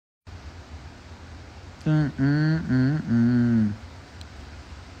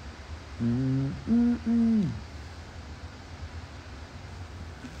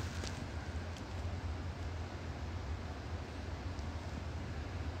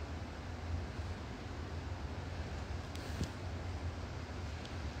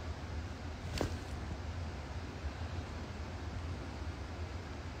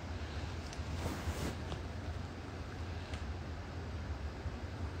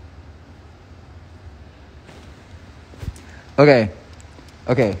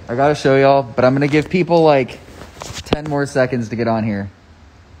Okay, I gotta show y'all, but I'm gonna give people like 10 more seconds to get on here.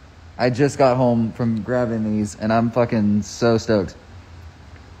 I just got home from grabbing these, and I'm fucking so stoked.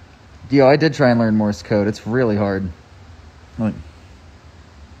 Yo, I did try and learn Morse code. It's really hard. Look.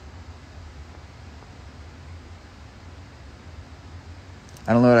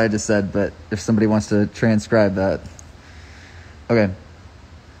 I don't know what I just said, but if somebody wants to transcribe that. Okay.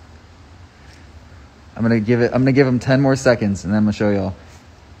 I'm gonna give them 10 more seconds, and then I'm gonna show y'all.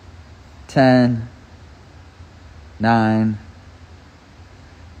 10, 9,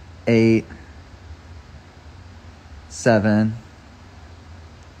 8, 7,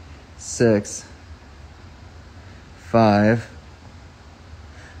 6, 5,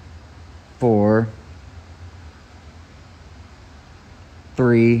 4,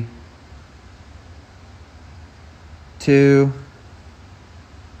 3, 2,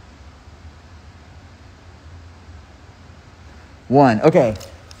 1. Okay,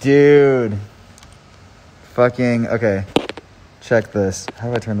 dude. Fucking, okay. Check this. How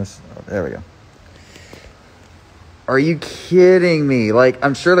do I turn this? Oh, there we go. Are you kidding me? Like,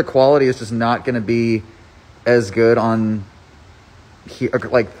 I'm sure the quality is just not going to be as good on here,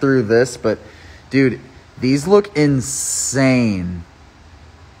 like through this, but dude, these look insane.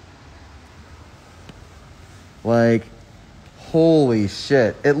 Like, holy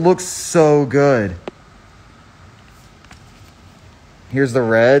shit. It looks so good. Here's the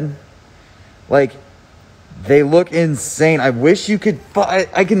red. Like, they look insane. I wish you could...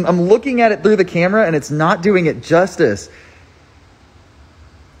 I'm looking at it through the camera, and it's not doing it justice.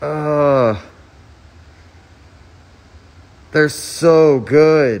 They're so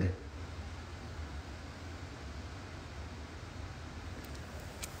good.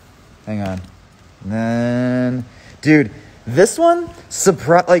 Hang on. And then... Dude, this one...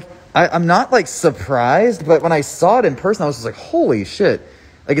 I'm not, like, surprised, but when I saw it in person, I was just like, holy shit.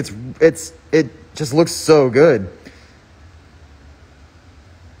 Like, it just looks so good.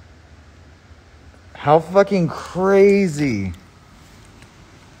 How fucking crazy.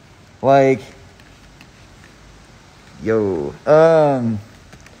 Like, yo.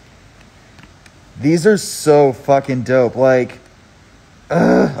 These are so fucking dope. Like,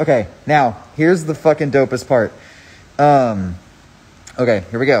 okay, now, here's the fucking dopest part. Okay,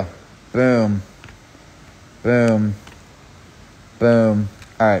 here we go. Boom. Boom. Boom.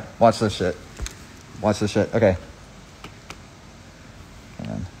 All right, watch this shit. Watch this shit. Okay.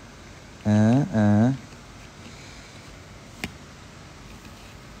 Hang on.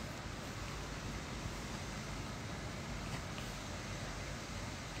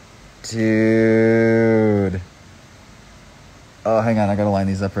 Dude. Oh, hang on. I gotta line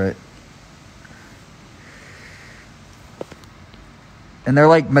these up right. And they're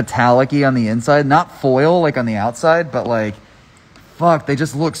like metallic-y on the inside. Not foil like on the outside, but like, fuck, they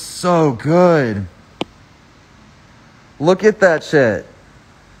just look so good. Look at that shit.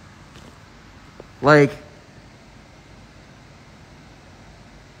 Like,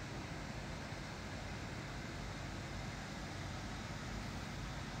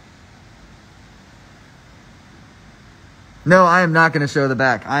 no, I am not going to show the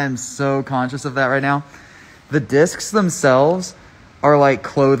back. I am so conscious of that right now. The discs themselves are like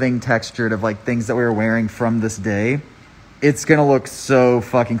clothing textured of like things that we were wearing from this day. It's going to look so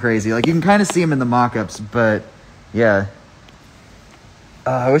fucking crazy. Like, you can kind of see them in the mock-ups, but yeah.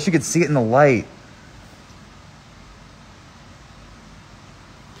 I wish you could see it in the light.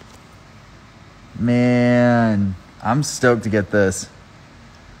 Man, I'm stoked to get this.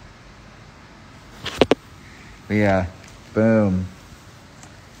 But yeah, boom.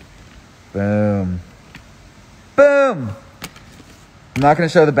 Boom. Boom! I'm not going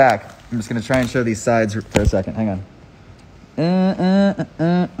to show the back. I'm just going to try and show these sides for a second. Hang on.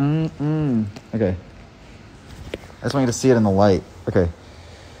 Okay. I just want you to see it in the light. Okay.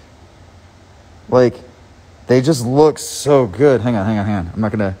 Like, they just look so good. Hang on. I'm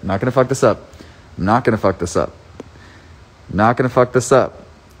not gonna fuck this up. I'm not gonna fuck this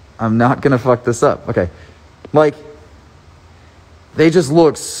up. Okay. Like, they just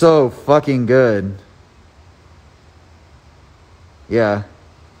look so fucking good. Yeah.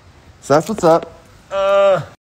 So that's what's up. ya.